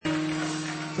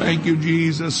Thank you,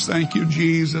 Jesus. Thank you,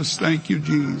 Jesus. Thank you,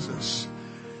 Jesus.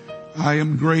 I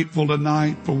am grateful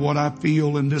tonight for what I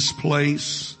feel in this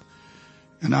place.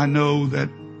 And I know that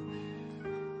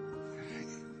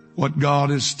what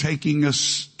God is taking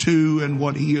us to and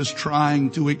what He is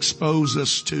trying to expose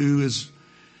us to is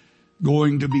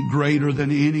going to be greater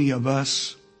than any of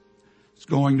us. It's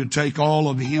going to take all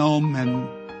of Him and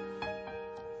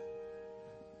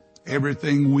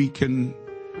everything we can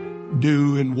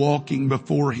do in walking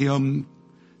before Him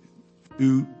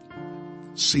to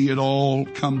see it all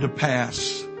come to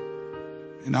pass.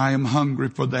 And I am hungry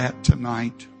for that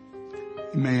tonight.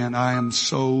 Amen. I am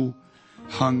so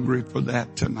hungry for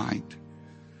that tonight.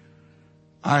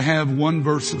 I have one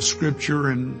verse of scripture,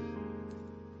 and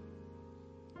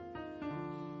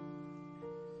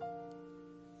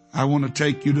I want to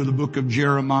take you to the book of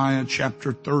Jeremiah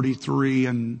chapter 33,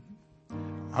 and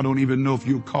I don't even know if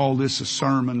you'll call this a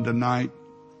sermon tonight.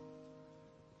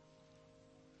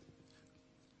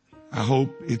 I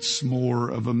hope it's more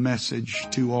of a message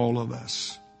to all of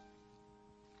us.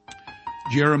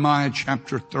 Jeremiah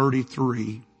chapter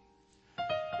 33.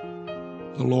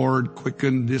 The Lord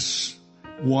quickened this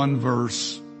one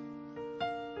verse,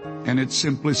 and it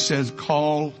simply says,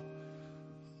 call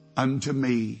unto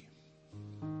me.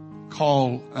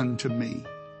 Call unto me,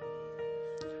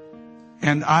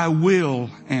 and I will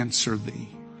answer thee.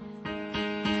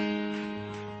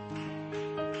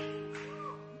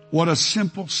 What a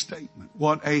simple statement.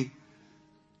 What a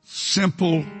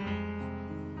simple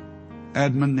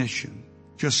admonition.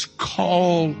 Just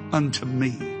call unto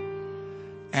me,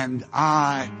 and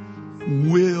I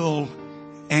will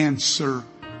answer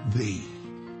thee.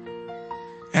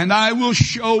 And I will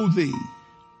show thee.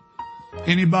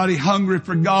 Anybody hungry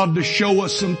for God to show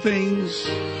us some things?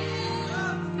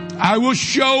 I will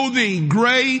show thee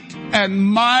great and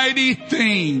mighty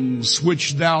things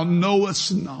which thou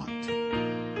knowest not.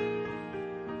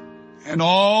 And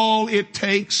all it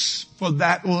takes for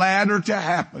that latter to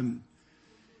happen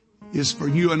is for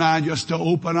you and I just to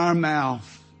open our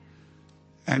mouth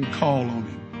and call on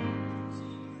Him.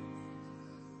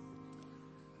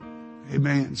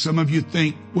 Amen. Some of you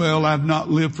think, well, I've not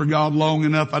lived for God long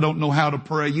enough. I don't know how to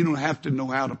pray. You don't have to know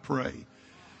how to pray.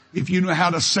 If you know how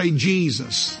to say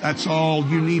Jesus, that's all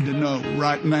you need to know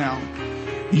right now.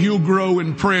 You'll grow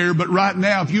in prayer, but right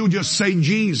now, if you'll just say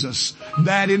Jesus,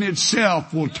 that in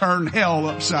itself will turn hell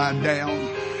upside down.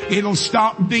 It'll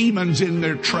stop demons in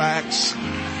their tracks.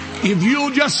 If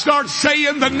you'll just start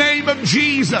saying the name of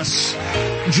Jesus,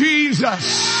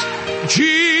 Jesus,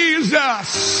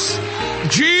 Jesus,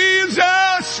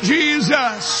 Jesus,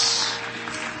 Jesus.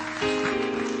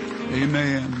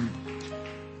 Amen.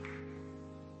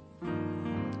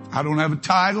 I don't have a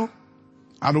title.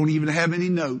 I don't even have any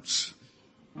notes.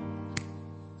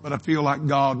 But I feel like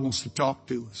God wants to talk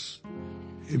to us.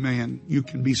 Amen. You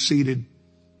can be seated.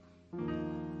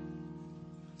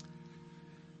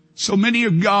 So many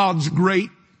of God's great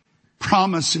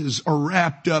promises are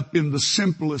wrapped up in the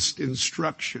simplest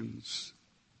instructions.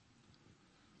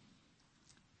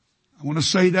 I want to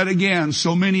say that again.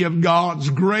 So many of God's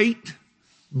great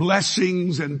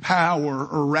blessings and power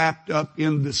are wrapped up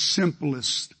in the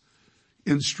simplest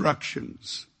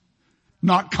instructions.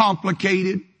 Not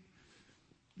complicated.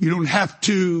 You don't have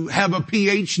to have a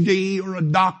PhD or a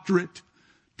doctorate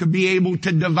to be able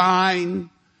to divine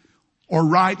or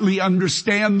rightly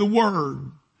understand the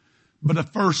Word. But a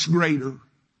first grader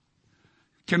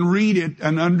can read it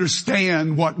and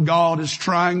understand what God is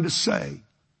trying to say.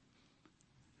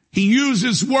 He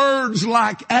uses words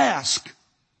like ask.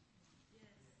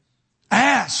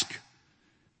 Ask,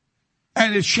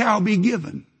 and it shall be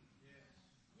given.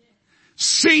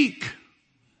 Seek,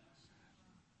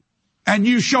 and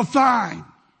you shall find.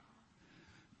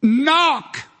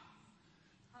 Knock,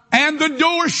 and the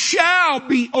door shall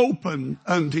be opened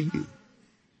unto you.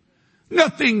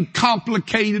 Nothing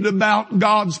complicated about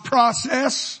God's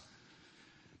process.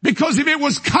 Because if it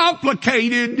was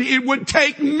complicated, it would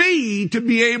take me to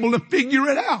be able to figure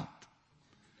it out.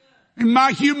 In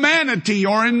my humanity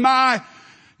or in my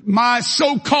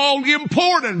so-called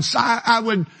importance, I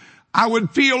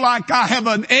would feel like I have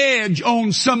an edge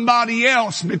on somebody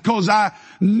else because I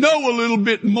know a little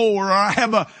bit more, or I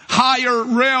have a higher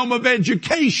realm of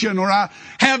education, or I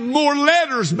have more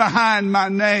letters behind my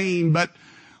name. But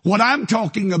what I'm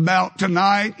talking about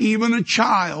tonight, even a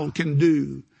child can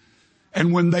do.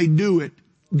 And when they do it,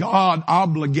 God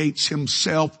obligates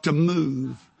Himself to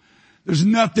move. There's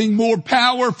nothing more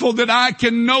powerful that I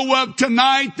can know of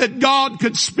tonight that God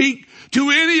could speak to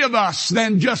any of us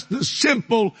than just the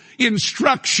simple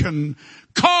instruction,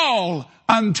 call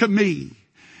unto me,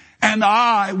 and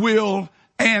I will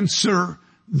answer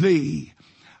thee.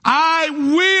 I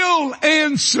will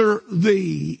answer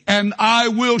thee, and I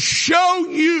will show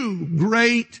you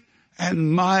great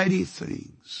and mighty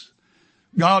things.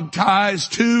 God ties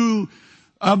two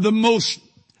of the most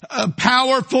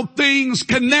powerful things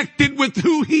connected with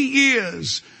who He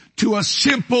is to a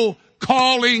simple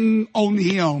calling on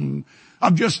Him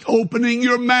of just opening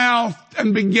your mouth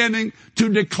and beginning to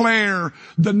declare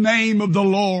the name of the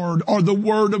Lord or the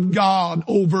Word of God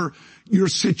over your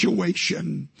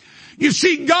situation. You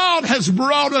see, God has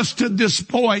brought us to this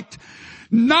point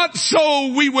not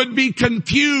so we would be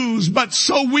confused, but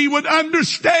so we would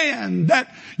understand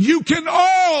that you can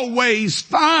always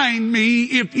find me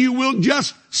if you will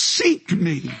just seek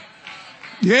me.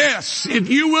 Yes, if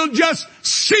you will just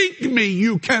seek me,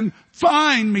 you can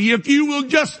find me. If you will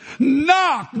just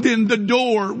knock, then the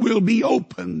door will be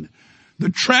opened. The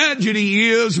tragedy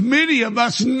is many of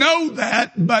us know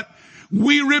that, but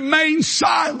we remain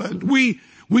silent. We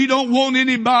don't want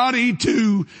anybody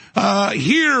to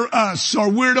hear us, or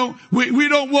we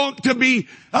don't want to be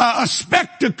a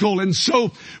spectacle, and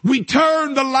so we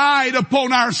turn the light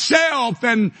upon ourselves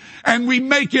and we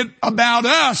make it about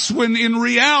us, when in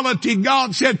reality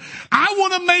God said, I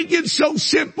want to make it so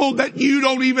simple that you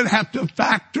don't even have to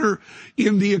factor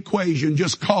in the equation.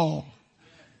 Just call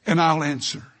and I'll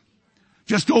answer.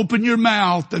 Just open your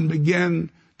mouth and begin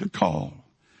to call.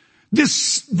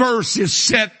 This verse is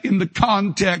set in the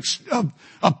context of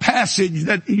a passage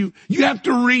that you have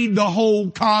to read the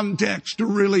whole context to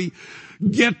really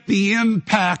get the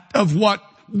impact of what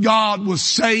God was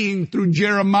saying through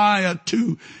Jeremiah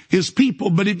to His people.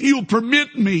 But if you'll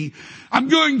permit me, I'm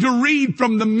going to read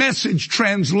from the Message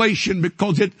translation,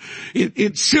 because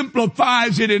it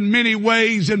simplifies it in many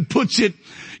ways and puts it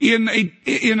in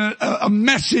a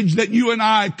message that you and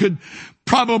I could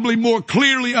probably more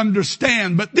clearly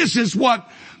understand. But this is what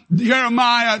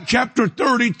Jeremiah chapter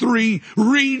 33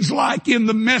 reads like in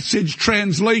the Message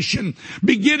translation.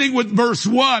 Beginning with verse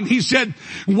 1, he said,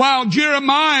 while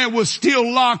Jeremiah was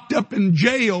still locked up in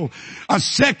jail, a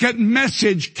second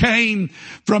message came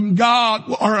from God,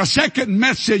 or a second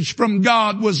message from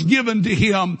God was given to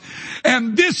him.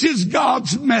 And this is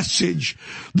God's message.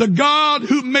 The God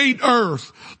who made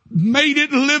earth, made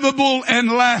it livable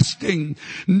and lasting,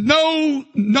 known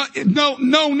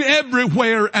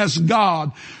everywhere as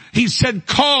God. He said,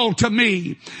 call to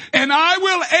me and I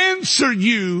will answer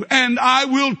you, and I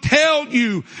will tell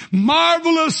you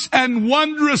marvelous and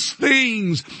wondrous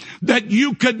things that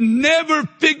you could never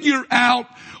figure out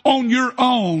on your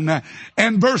own.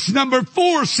 And verse number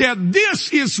 4 said,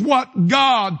 this is what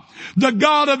God, the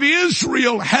God of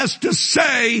Israel, has to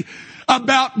say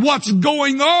about what's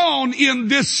going on in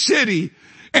this city,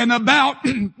 and about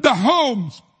the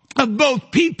homes of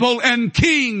both people and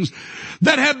kings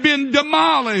that have been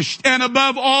demolished, and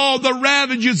above all the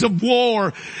ravages of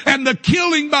war and the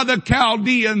killing by the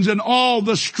Chaldeans, and all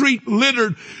the street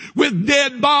littered with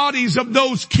dead bodies of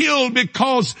those killed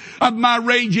because of my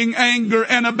raging anger,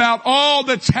 and about all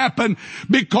that's happened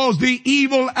because the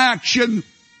evil action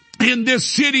in this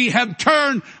city have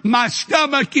turned my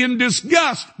stomach in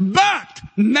disgust. But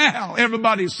now,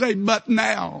 everybody say, but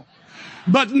now,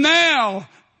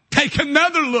 take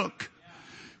another look.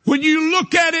 When you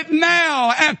look at it now,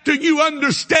 after you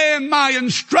understand my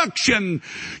instruction,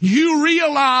 you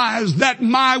realize that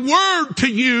my word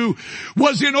to you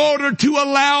was in order to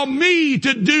allow me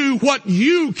to do what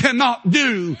you cannot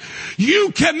do.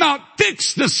 You cannot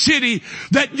fix the city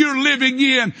that you're living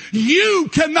in. You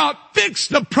cannot fix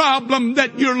the problem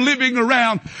that you're living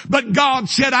around. But God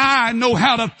said, I know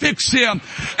how to fix them,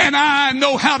 and I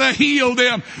know how to heal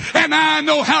them, and I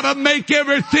know how to make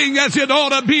everything as it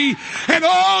ought to be. And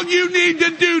all you need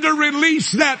to do to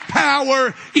release that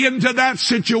power into that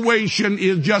situation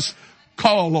is just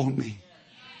call on me.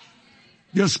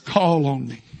 Just call on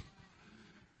me.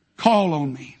 Call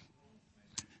on me.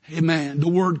 Amen. The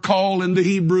word call in the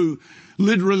Hebrew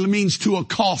literally means to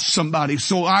accost somebody.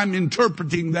 So I'm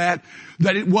interpreting that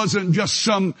it wasn't just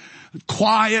some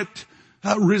quiet,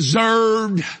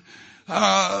 reserved,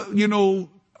 hey,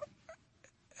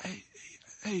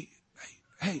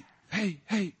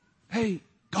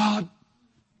 God.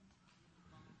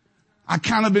 I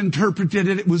kind of interpreted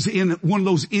it was in one of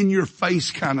those in your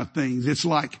face kind of things. It's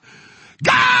like,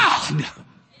 God!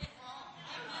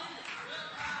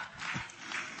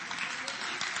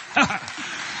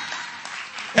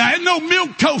 I had no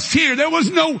milk toast here. There was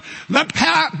no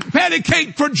patty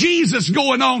cake for Jesus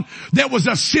going on. There was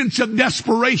a sense of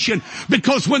desperation,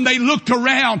 because when they looked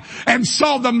around and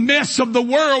saw the mess of the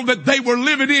world that they were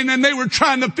living in, and they were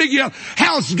trying to figure out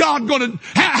how's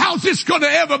this going to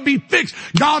ever be fixed?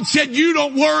 God said, you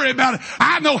don't worry about it.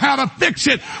 I know how to fix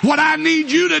it. What I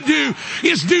need you to do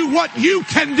is do what you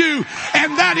can do,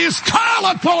 and that is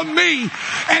call upon me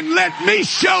and let me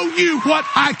show you what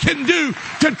I can do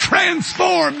to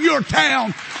transform your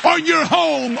town or your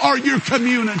home or your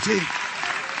community.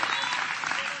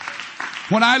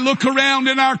 When I look around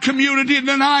in our community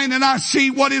tonight and I see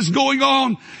what is going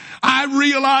on, I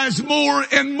realize more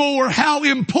and more how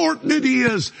important it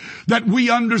is that we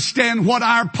understand what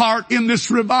our part in this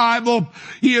revival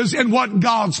is and what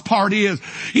God's part is.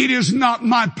 It is not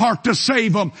my part to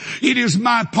save them. It is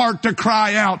my part to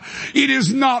cry out. It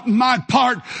is not my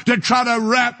part to try to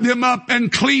wrap them up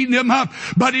and clean them up,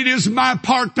 but it is my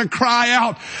part to cry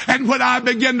out. And when I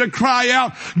begin to cry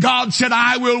out, God said,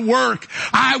 I will work.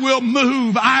 I will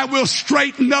move. I will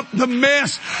straighten up the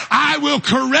mess. I will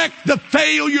correct the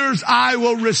failures. I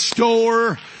will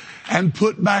restore and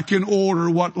put back in order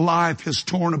what life has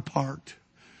torn apart.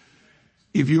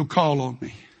 If you'll call on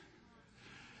me.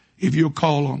 If you'll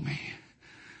call on me.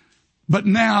 But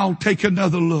now take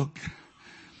another look.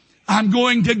 I'm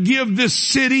going to give this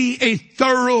city a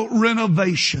thorough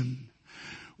renovation,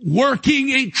 working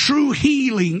a true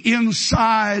healing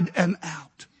inside and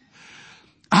out.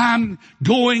 I'm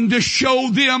going to show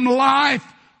them life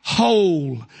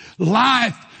whole,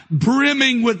 life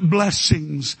brimming with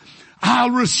blessings.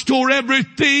 I'll restore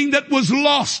everything that was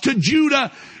lost to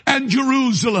Judah and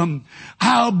Jerusalem.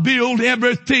 I'll build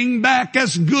everything back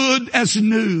as good as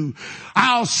new.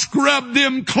 I'll scrub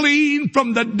them clean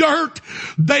from the dirt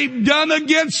they've done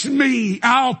against me.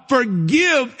 I'll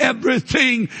forgive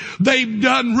everything they've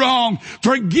done wrong.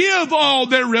 Forgive all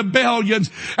their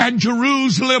rebellions. And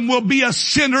Jerusalem will be a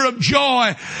center of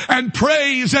joy and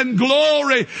praise and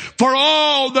glory for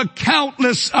all the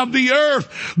countless of the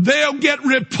earth. They'll get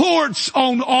reports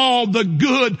on all the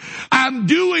good I'm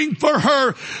doing for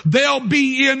her. They'll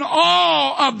be in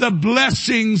awe of the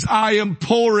blessings I am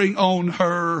pouring on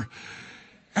her.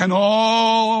 And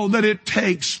all that it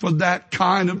takes for that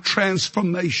kind of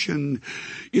transformation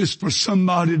is for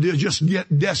somebody to just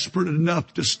get desperate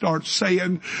enough to start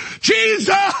saying,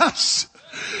 Jesus!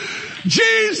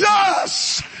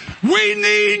 Jesus! We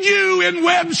need you in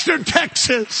Webster,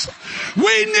 Texas.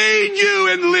 We need you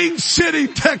in League City,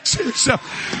 Texas.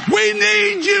 We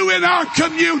need you in our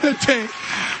community.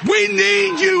 We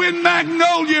need you in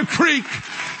Magnolia Creek.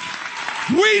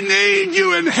 We need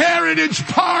you in Heritage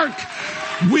Park.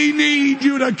 We need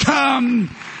you to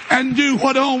come and do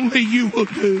what only you will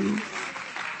do.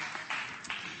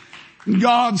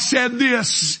 God said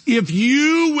this, if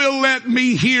you will let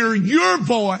me hear your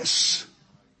voice,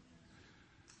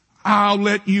 I'll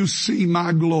let you see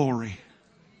my glory.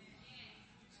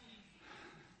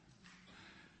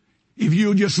 If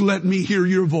you'll just let me hear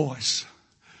your voice,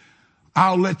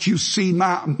 I'll let you see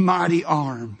my mighty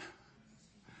arm.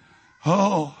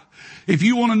 Oh, if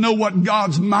you want to know what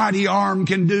God's mighty arm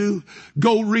can do,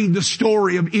 go read the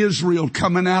story of Israel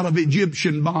coming out of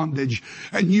Egyptian bondage,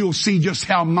 and you'll see just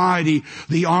how mighty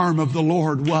the arm of the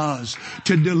Lord was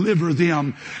to deliver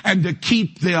them and to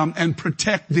keep them and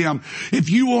protect them. If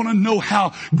you want to know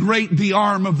how great the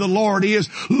arm of the Lord is,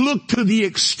 look to the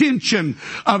extension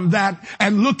of that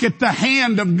and look at the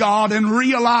hand of God and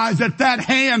realize that that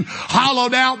hand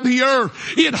hollowed out the earth.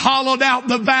 It hollowed out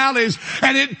the valleys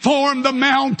and it formed the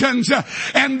mountains.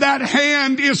 And that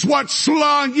hand is what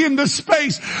slung into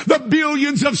space the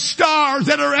billions of stars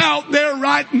that are out there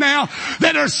right now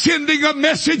that are sending a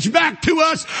message back to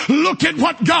us. Look at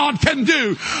what God can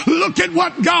do. Look at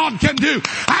what God can do.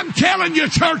 I'm telling you,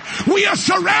 church, we are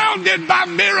surrounded by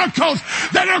miracles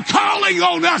that are calling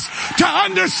on us to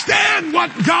understand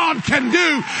what God can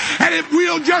do. And if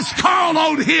we'll just call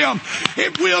on Him,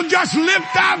 if we'll just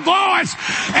lift our voice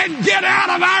and get out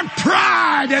of our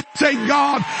pride and say,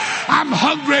 God, I'm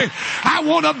hungry. I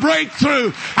want a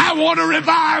breakthrough. I want a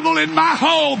revival in my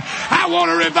home. I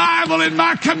want a revival in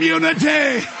my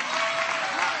community.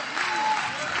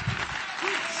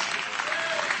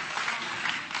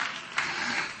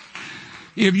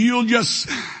 If you'll just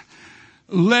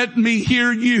let me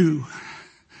hear you,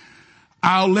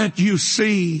 I'll let you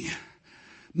see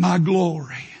my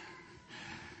glory.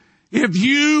 If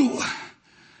you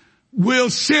will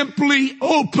simply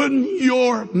open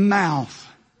your mouth,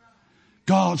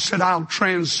 God said, I'll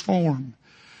transform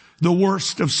the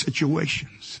worst of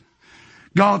situations.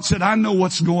 God said, I know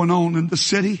what's going on in the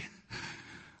city.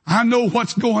 I know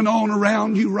what's going on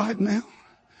around you right now.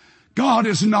 God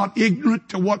is not ignorant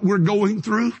to what we're going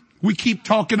through. We keep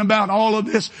talking about all of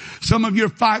this. Some of you are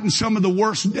fighting some of the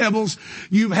worst devils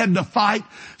you've had to fight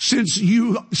since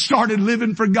you started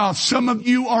living for God. Some of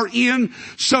you are in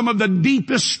some of the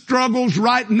deepest struggles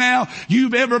right now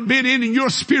you've ever been in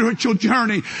your spiritual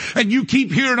journey. And you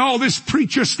keep hearing all this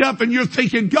preacher stuff and you're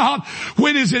thinking, God,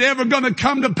 when is it ever going to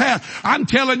come to pass? I'm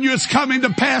telling you, it's coming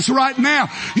to pass right now.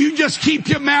 You just keep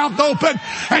your mouth open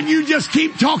and you just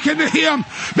keep talking to Him,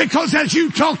 because as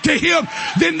you talk to Him,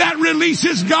 then that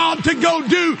releases God to go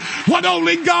do what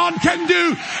only God can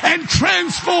do and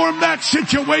transform that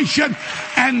situation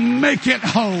and make it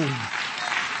whole.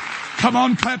 Come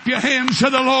on, clap your hands to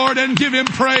the Lord and give Him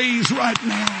praise right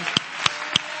now.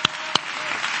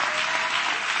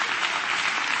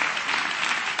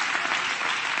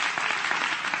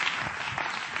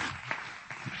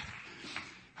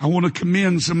 I want to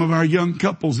commend some of our young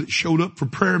couples that showed up for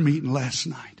prayer meeting last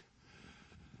night.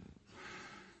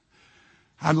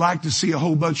 I'd like to see a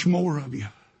whole bunch more of you.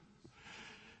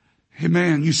 Hey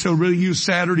man, you so really you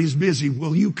Saturday's busy.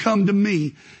 Well, you come to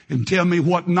me and tell me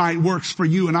what night works for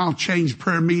you and I'll change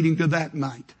prayer meeting to that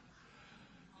night.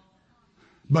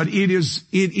 But it is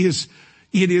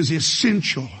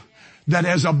essential that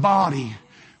as a body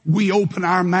we open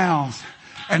our mouth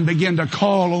and begin to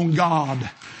call on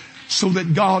God, so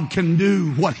that God can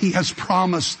do what He has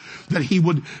promised that He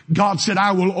would. God said,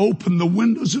 I will open the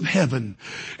windows of heaven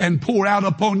and pour out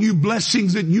upon you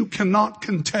blessings that you cannot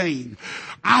contain.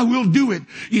 I will do it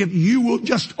if you will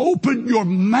just open your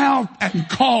mouth and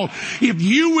call. If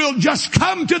you will just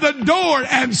come to the door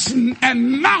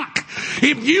and knock.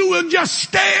 If you will just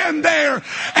stand there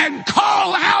and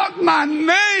call out my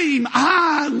name,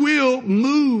 I will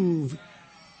move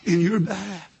in your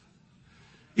behalf.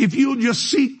 If you'll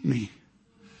just seek me,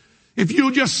 if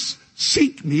you'll just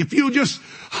seek me, if you'll just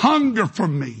hunger for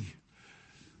me,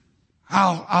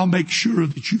 I'll make sure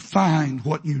that you find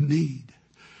what you need.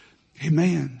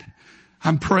 Amen.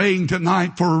 I'm praying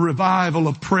tonight for a revival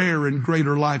of prayer in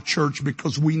Greater Life Church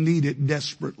because we need it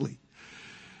desperately.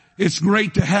 It's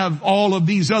great to have all of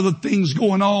these other things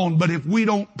going on, but if we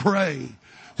don't pray,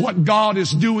 what God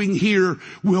is doing here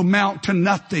will mount to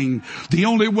nothing. The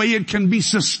only way it can be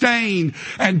sustained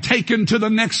and taken to the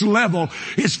next level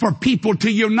is for people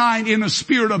to unite in a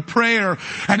spirit of prayer.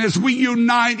 And as we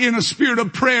unite in a spirit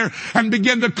of prayer and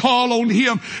begin to call on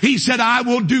Him, He said, I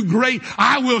will do great.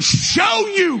 I will show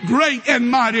you great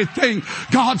and mighty things.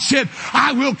 God said,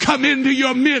 I will come into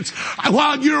your midst.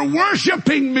 While you're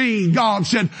worshiping me, God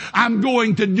said, I'm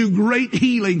going to do great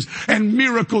healings and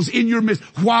miracles in your midst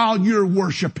while you're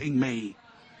worshiping me.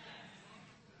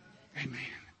 Amen.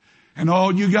 And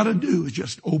all you got to do is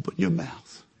just open your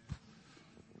mouth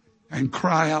and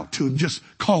cry out to Him. Just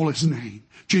call His name,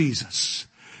 Jesus.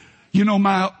 You know,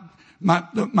 my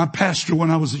pastor when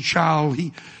I was a child,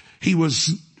 he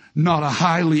was not a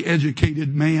highly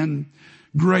educated man,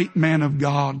 great man of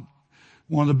God,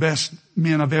 one of the best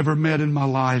men I've ever met in my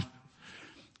life.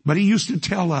 But he used to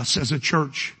tell us as a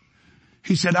church,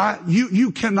 he said,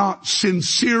 you cannot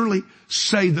sincerely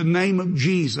say the name of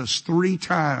Jesus 3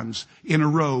 times in a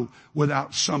row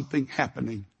without something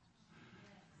happening.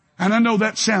 And I know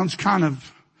that sounds kind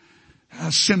of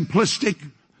simplistic,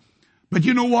 but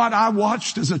you know what? I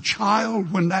watched as a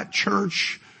child when that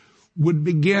church would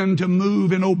begin to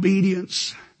move in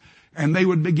obedience and they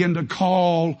would begin to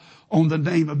call on the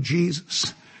name of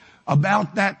Jesus.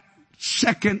 About that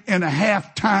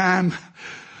 2.5 time,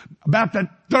 about that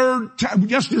 3rd time,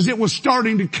 just as it was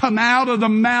starting to come out of the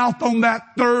mouth on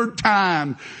that 3rd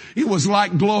time, it was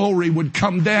like glory would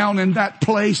come down in that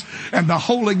place and the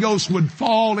Holy Ghost would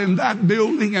fall in that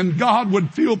building and God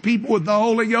would fill people with the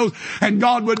Holy Ghost and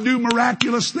God would do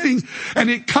miraculous things. And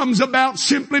it comes about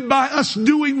simply by us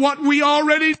doing what we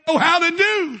already know how to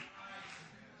do.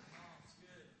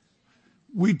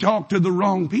 We talk to the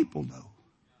wrong people though.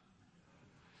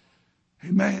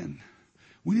 Amen.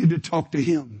 We need to talk to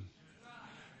Him.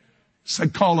 Say,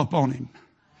 call upon Him.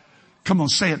 Come on,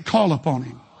 say it. Call upon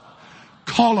Him.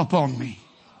 Call upon me.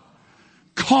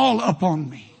 Call upon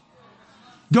me.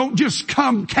 Don't just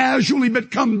come casually, but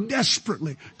come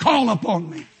desperately. Call upon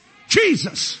me.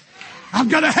 Jesus, I've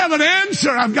got to have an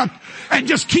answer. And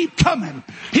just keep coming.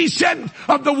 He said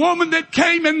of the woman that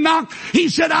came and knocked, He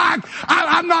said,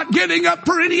 I'm not getting up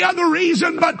for any other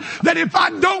reason, but that if I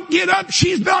don't get up,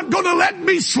 she's not going to let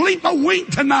me sleep a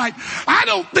wink tonight. I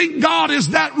don't think God is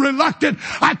that reluctant.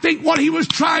 I think what He was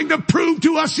trying to prove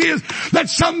to us is that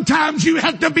sometimes you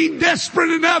have to be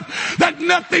desperate enough that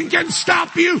nothing can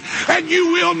stop you and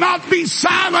you will not be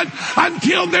silent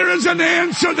until there is an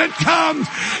answer that comes.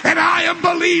 And I am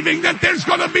believing that there's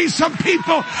going to be some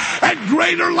people at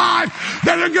Greater Life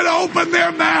that are going to open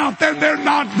their mouth and they're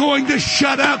not going to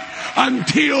shut up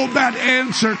until that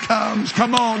answer comes.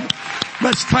 Come on.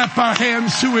 Let's clap our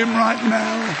hands to him right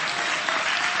now.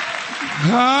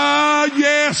 Ah,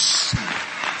 yes.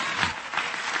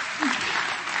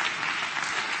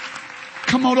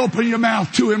 Come on, open your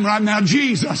mouth to him right now.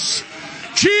 Jesus.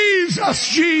 Jesus,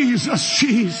 Jesus,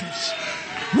 Jesus.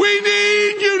 We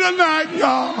need you tonight,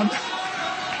 God.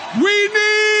 We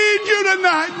need you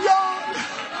tonight, God.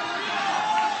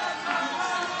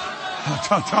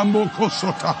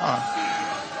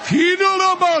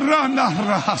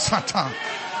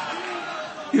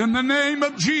 In the name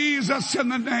of Jesus, in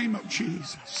the name of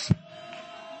Jesus.